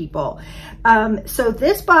support people. So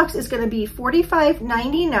this box is going to be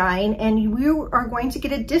 $45.99, and you are going to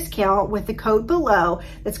get a discount with the code below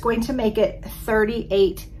that's going to make it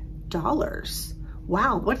 $38.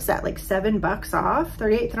 Wow, what's that, like $7 off?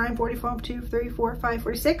 38, 39, 44, 2, 3, 4, 5,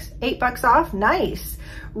 46, $8 off, nice.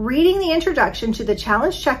 Reading the introduction to the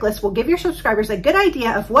challenge checklist will give your subscribers a good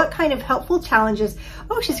idea of what kind of helpful challenges,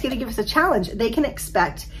 oh, she's gonna give us a challenge, they can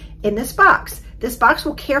expect in this box. This box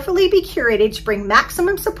will carefully be curated to bring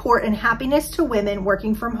maximum support and happiness to women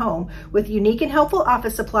working from home with unique and helpful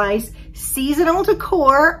office supplies, seasonal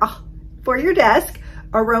decor for your desk,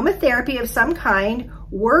 aromatherapy of some kind,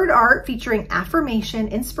 word art featuring affirmation,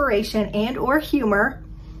 inspiration, and or humor,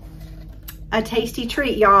 a tasty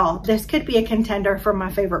treat, y'all. This could be a contender for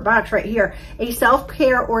my favorite box right here, a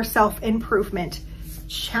self-care or self-improvement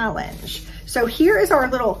challenge. So here is our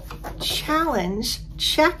little challenge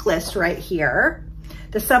checklist right here.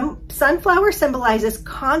 The sunflower symbolizes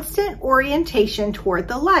constant orientation toward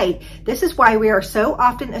the light. This is why we are so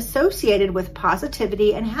often associated with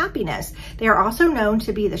positivity and happiness. They are also known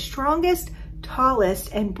to be the strongest,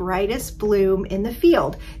 tallest, and brightest bloom in the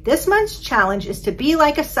field. This month's challenge is to be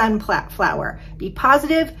like a sunflower. Be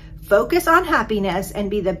positive, focus on happiness,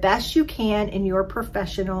 and be the best you can in your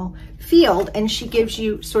professional field. And she gives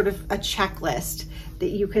you sort of a checklist that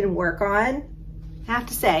you can work on. I have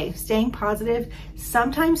to say, staying positive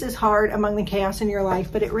sometimes is hard among the chaos in your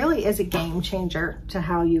life, but it really is a game changer to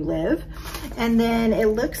how you live. And then it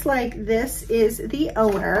looks like this is the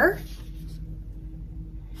owner.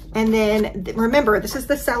 And then remember, this is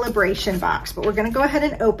the celebration box, but we're gonna go ahead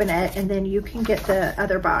and open it, and then you can get the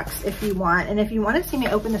other box if you want. And if you want to see me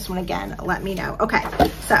open this one again, let me know. Okay,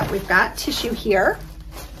 so we've got tissue here.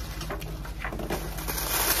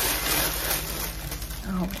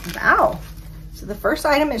 Oh, wow. So the first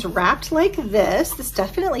item is wrapped like this. This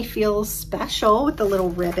definitely feels special with the little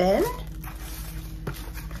ribbon.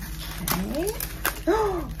 Okay.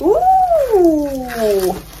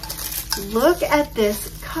 Ooh! Look at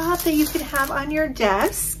this cup that you can have on your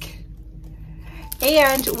desk.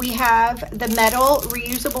 And we have the metal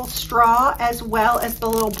reusable straw as well as the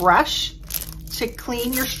little brush to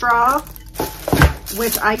clean your straw,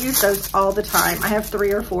 which I use those all the time. I have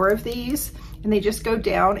 3 or 4 of these, and they just go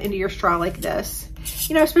down into your straw like this.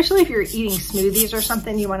 You know, especially if you're eating smoothies or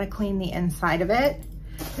something, you want to clean the inside of it.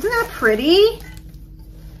 Isn't that pretty?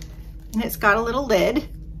 And it's got a little lid.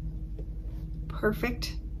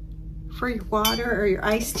 Perfect for your water or your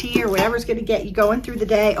iced tea or whatever's gonna get you going through the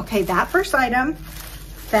day. Okay, that first item,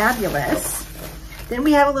 fabulous. Then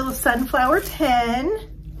we have a little sunflower pen.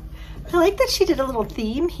 I like that she did a little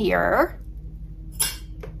theme here.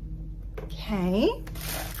 Okay.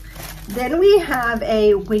 Then we have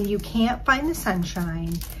a when you can't find the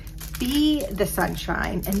sunshine, be the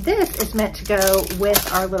sunshine. And this is meant to go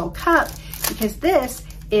with our little cup because this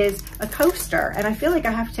is a coaster. And I feel like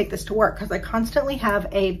I have to take this to work because I constantly have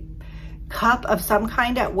a cup of some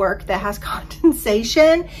kind at work that has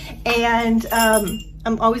condensation, and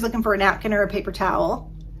I'm always looking for a napkin or a paper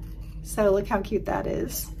towel. So look how cute that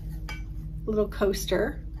is. A little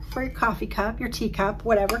coaster for your coffee cup, your teacup,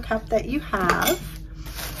 whatever cup that you have.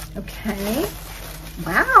 Okay.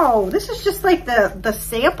 Wow, this is just like the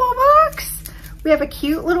sample box. We have a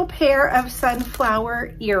cute little pair of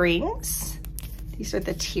sunflower earrings. These are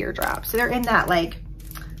the teardrops. So they're in that like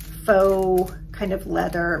faux kind of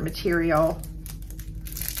leather material.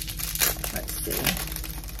 Let's see.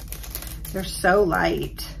 They're so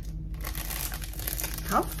light.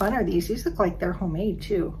 How fun are these? These look like they're homemade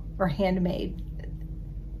too, or handmade.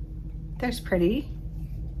 They're pretty.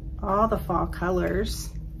 All the fall colors.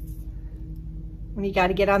 When you got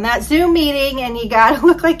to get on that Zoom meeting and you got to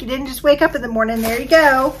look like you didn't just wake up in the morning, there you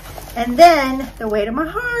go. And then the weight of my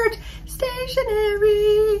heart,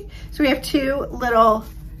 stationery. So we have two little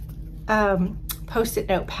Post-it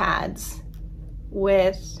note pads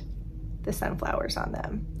with the sunflowers on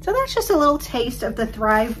them. So that's just a little taste of the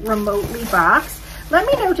Thrive Remotely box. Let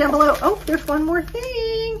me know down below. Oh, there's one more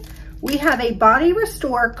thing. We have a Body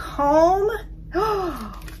Restore Calm.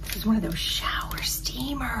 Oh, this is one of those shower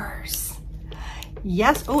steamers.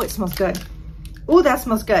 Yes. Oh, it smells good. Oh, that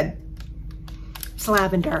smells good. It's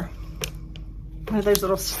lavender. One of those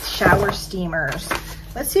little shower steamers.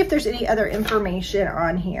 Let's see if there's any other information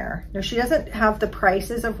on here. No, she doesn't have the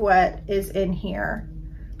prices of what is in here,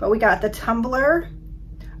 but we got the tumbler.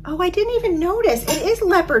 Oh, I didn't even notice. It is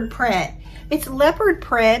leopard print. It's leopard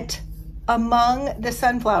print among the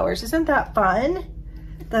sunflowers. Isn't that fun?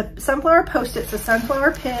 The sunflower Post-its, the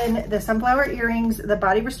sunflower pin, the sunflower earrings, the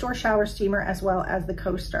Body Restore shower steamer, as well as the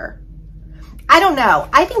coaster. I don't know.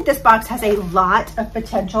 I think this box has a lot of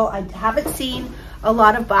potential. I haven't seen a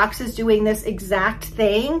lot of boxes doing this exact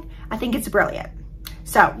thing. I think it's brilliant.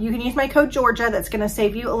 So you can use my code Georgia. That's going to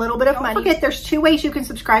save you a little bit of money. Don't forget, there's two ways you can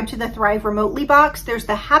subscribe to the Thrive Remotely box. There's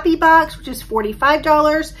the Happy box, which is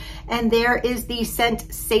 $45. And there is the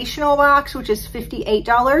Sensational box, which is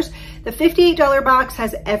 $58. The $58 box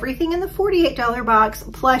has everything in the $48 box.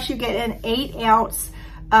 Plus you get an 8-ounce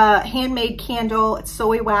handmade candle,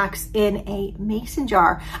 soy wax in a mason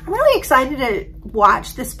jar. I'm really excited to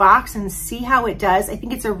watch this box and see how it does. I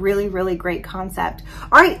think it's a really, really great concept.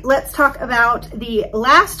 All right, let's talk about the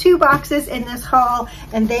last two boxes in this haul,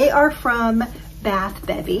 and they are from Bath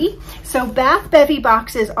Bevy. So Bath Bevy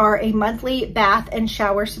boxes are a monthly bath and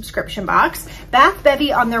shower subscription box. Bath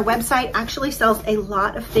Bevy on their website actually sells a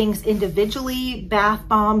lot of things individually, bath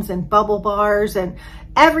bombs and bubble bars and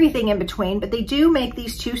everything in between, but they do make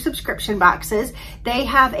these two subscription boxes. They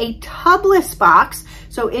have a tubless box.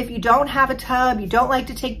 So if you don't have a tub, you don't like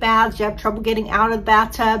to take baths, you have trouble getting out of the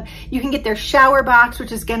bathtub, you can get their shower box,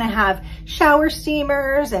 which is going to have shower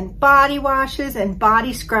steamers and body washes and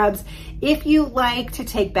body scrubs. If you like to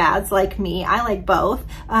take baths like me, I like both.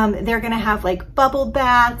 They're going to have like bubble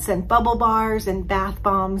baths and bubble bars and bath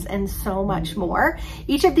bombs and so much more.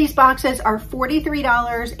 Each of these boxes are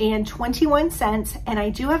 $43.21, and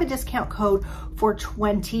I do have a discount code for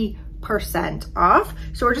 20% off.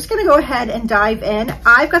 So we're just going to go ahead and dive in.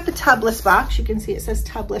 I've got the tubless box. You can see it says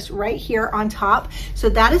tubless right here on top. So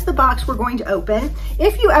that is the box we're going to open.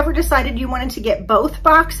 If you ever decided you wanted to get both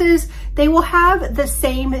boxes, they will have the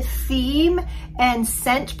same theme and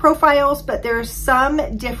scent profiles, but there's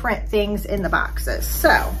some different things in the boxes.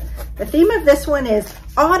 So the theme of this one is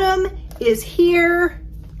Autumn is Here,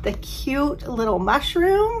 the cute little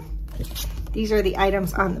mushroom. These are the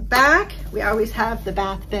items on the back. We always have the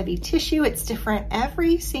Bath Bevy tissue. It's different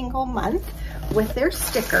every single month with their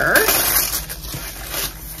sticker.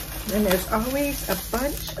 And there's always a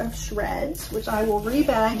bunch of shreds, which I will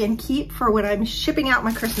rebag and keep for when I'm shipping out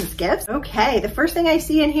my Christmas gifts. Okay, the first thing I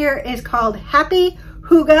see in here is called Happy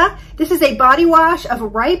Hygge. This is a body wash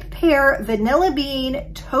of ripe pear, vanilla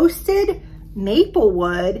bean, toasted maple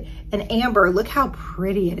wood, and amber. Look how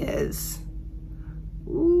pretty it is.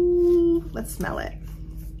 Ooh, let's smell it.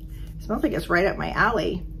 It smells like it's right up my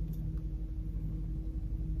alley.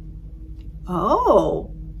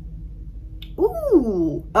 Oh,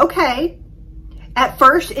 ooh, okay. At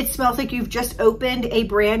first, it smells like you've just opened a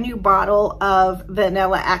brand new bottle of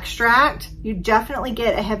vanilla extract. You definitely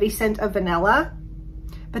get a heavy scent of vanilla.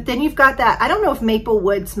 But then you've got that, I don't know if maple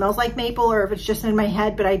wood smells like maple or if it's just in my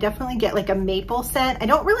head, but I definitely get like a maple scent. I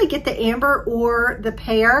don't really get the amber or the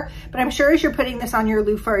pear, but I'm sure as you're putting this on your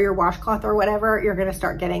loofah or your washcloth or whatever, you're gonna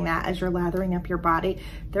start getting that as you're lathering up your body.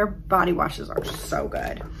 Their body washes are so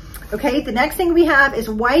good. Okay, the next thing we have is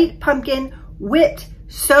White Pumpkin Whipped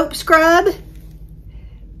Soap Scrub.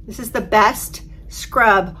 This is the best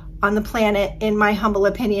scrub on the planet, in my humble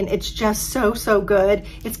opinion. It's just so, so good.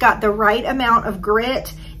 It's got the right amount of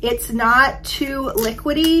grit. It's not too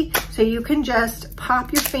liquidy, so you can just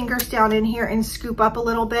pop your fingers down in here and scoop up a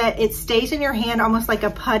little bit. It stays in your hand almost like a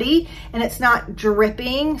putty, and it's not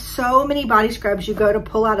dripping. So many body scrubs you go to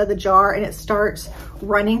pull out of the jar and it starts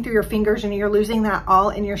running through your fingers and you're losing that all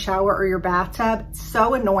in your shower or your bathtub. It's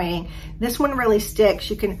so annoying. This one really sticks.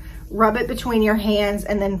 You can rub it between your hands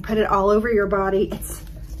and then put it all over your body. It's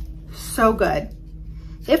so good.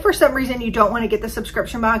 If for some reason you don't want to get the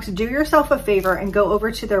subscription box, do yourself a favor and go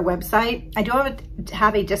over to their website. I do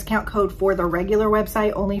have a discount code for the regular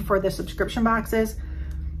website, only for the subscription boxes,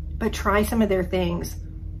 but try some of their things.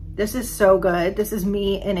 This is so good. This is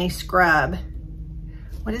me in a scrub.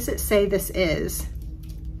 What does it say this is?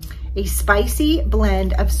 A spicy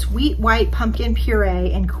blend of sweet white pumpkin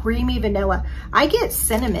puree and creamy vanilla. I get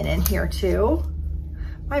cinnamon in here too.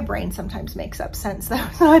 My brain sometimes makes up sense though,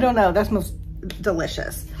 so I don't know. That's most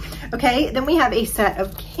delicious. Okay, then we have a set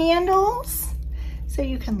of candles. So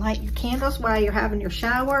you can light your candles while you're having your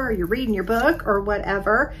shower or you're reading your book or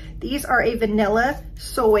whatever. These are a vanilla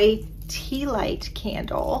soy tea light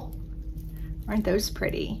candle. Aren't those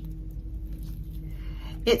pretty?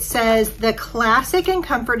 It says the classic and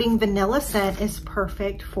comforting vanilla scent is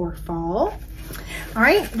perfect for fall. All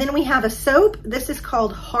right, then we have a soap. This is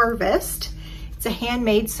called Harvest. It's a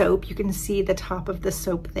handmade soap. You can see the top of the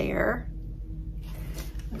soap there.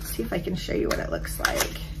 Let's see if I can show you what it looks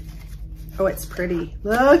like. Oh, it's pretty.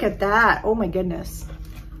 Look at that. Oh my goodness.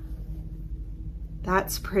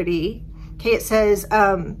 That's pretty. Okay, it says,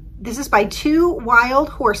 this is by Two Wild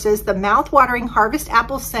Horses. The mouth-watering Harvest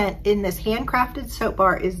apple scent in this handcrafted soap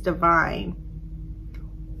bar is divine.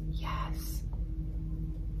 Yes.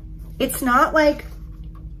 It's not like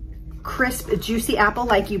crisp, juicy apple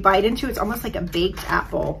like you bite into. It's almost like a baked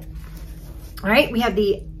apple. All right, we have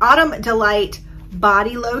the Autumn Delight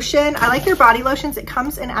body lotion. I like their body lotions. It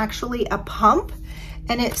comes in actually a pump,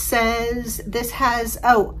 and it says this has,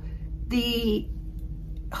 hold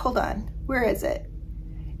on, where is it?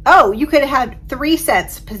 Oh, you could have had 3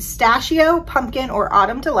 scents: pistachio, pumpkin, or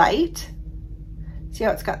autumn delight. See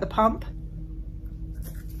how it's got the pump?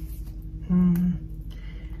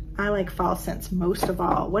 I like fall scents most of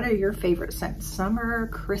all. What are your favorite scents? Summer,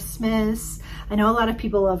 Christmas? I know a lot of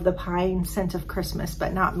people love the pine scent of Christmas,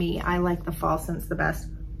 but not me. I like the fall scents the best.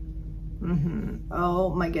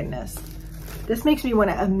 Oh my goodness. This makes me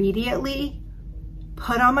want to immediately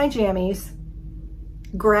put on my jammies,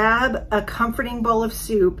 grab a comforting bowl of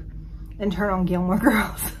soup, and turn on Gilmore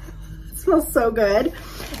Girls. It smells so good.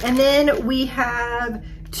 And then we have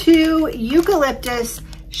 2 eucalyptus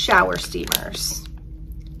shower steamers.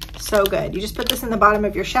 So good. You just put this in the bottom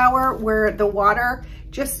of your shower where the water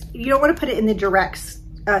you don't want to put it in the direct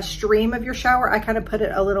stream of your shower. I kind of put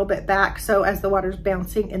it a little bit back, so as the water's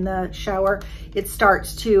bouncing in the shower, it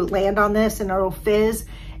starts to land on this and it'll fizz.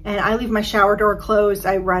 And I leave my shower door closed.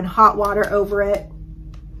 I run hot water over it.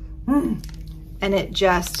 And it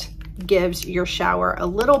just gives your shower a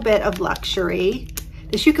little bit of luxury.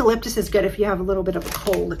 This eucalyptus is good if you have a little bit of a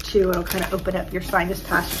cold too. It'll kind of open up your sinus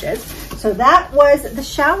passages. So that was the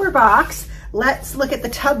shower box. Let's look at the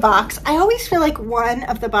tub box. I always feel like one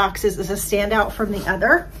of the boxes is a standout from the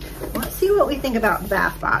other. Let's see what we think about the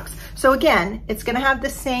bath box. So again, it's gonna have the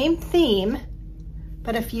same theme,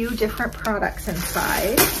 but a few different products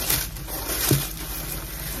inside.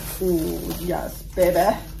 Ooh, yes,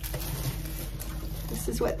 baby. This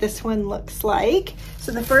is what this one looks like.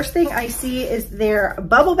 So the first thing I see is their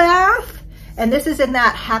bubble bath. And this is in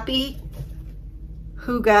that Happy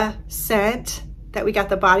Hygge scent that we got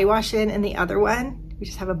the body wash in, and the other one, we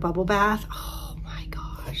just have a bubble bath. Oh my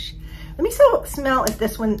gosh. Let me smell if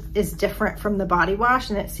this one is different from the body wash,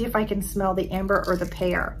 and see if I can smell the amber or the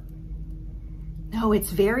pear. No, it's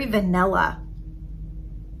very vanilla.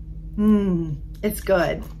 It's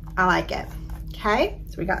good. I like it. Okay,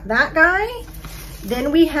 so we got that guy.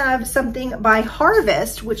 Then we have something by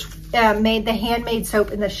Harvest, which made the handmade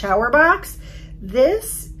soap in the shower box.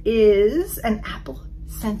 This is an apple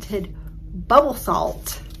scented bubble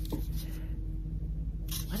salt.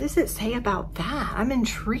 What does it say about that? I'm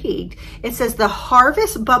intrigued. It says the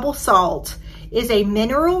Harvest bubble salt is a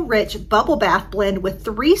mineral rich bubble bath blend with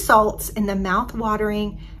 3 salts in the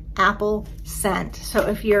mouth-watering apple scent. So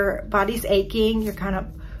if your body's aching, you're kind of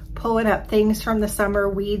pulling up things from the summer,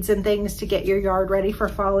 weeds and things to get your yard ready for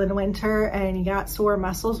fall and winter, and you got sore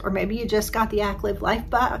muscles, or maybe you just got the Act Live Life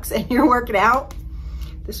box and you're working out,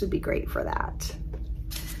 this would be great for that.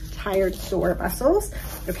 Tired, sore muscles.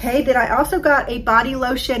 Okay, then I also got a body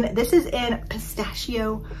lotion. This is in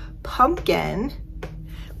pistachio pumpkin.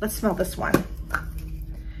 Let's smell this one.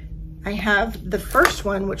 I have the first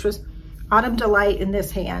one, which was Autumn Delight in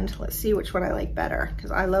this hand. Let's see which one I like better,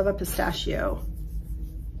 because I love a pistachio.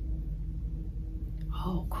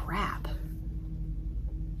 Oh, crap.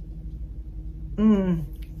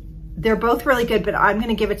 They're both really good, but I'm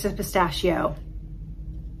gonna give it to pistachio.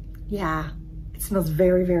 Yeah, it smells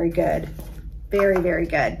very, very good. Very, very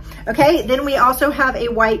good. Okay, then we also have a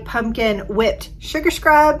white pumpkin whipped sugar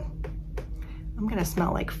scrub. I'm gonna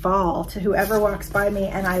smell like fall to whoever walks by me,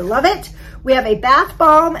 and I love it. We have a bath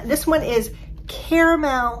bomb. This one is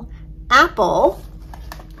caramel apple,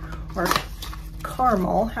 or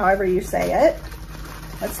caramel, however you say it.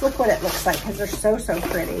 Let's look what it looks like, because they're so, so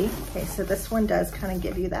pretty. Okay, so this one does kind of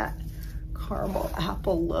give you that caramel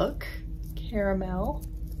apple look, caramel.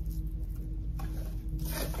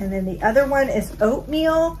 And then the other one is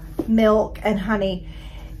oatmeal, milk, and honey.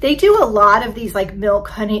 They do a lot of these like milk,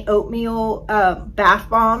 honey, oatmeal bath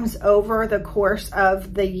bombs over the course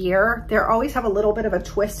of the year. They always have a little bit of a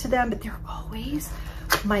twist to them, but they're always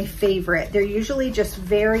my favorite. They're usually just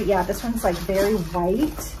very, yeah, this one's like very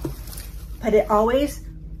white, but it always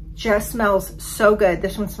just smells so good.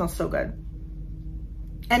 This one smells so good.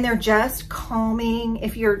 And they're just calming.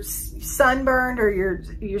 If you're sunburned or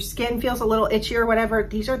your skin feels a little itchy or whatever,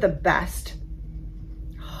 these are the best.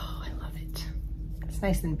 Oh, I love it. It's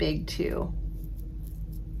nice and big too.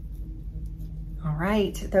 All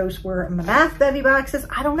right, those were my bath bevy boxes.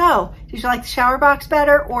 I don't know, did you like the shower box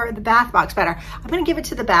better or the bath box better? I'm gonna give it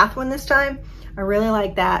to the bath one this time. I really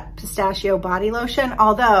like that pistachio body lotion,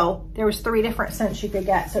 although there was 3 different scents you could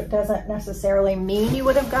get, so it doesn't necessarily mean you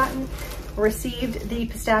would have received the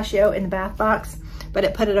pistachio in the bath box, but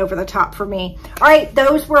it put it over the top for me. All right,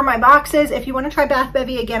 those were my boxes. If you want to try Bath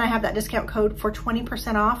Bevy, again, I have that discount code for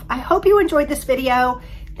 20% off. I hope you enjoyed this video.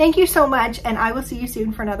 Thank you so much, and I will see you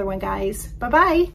soon for another one, guys. Bye-bye.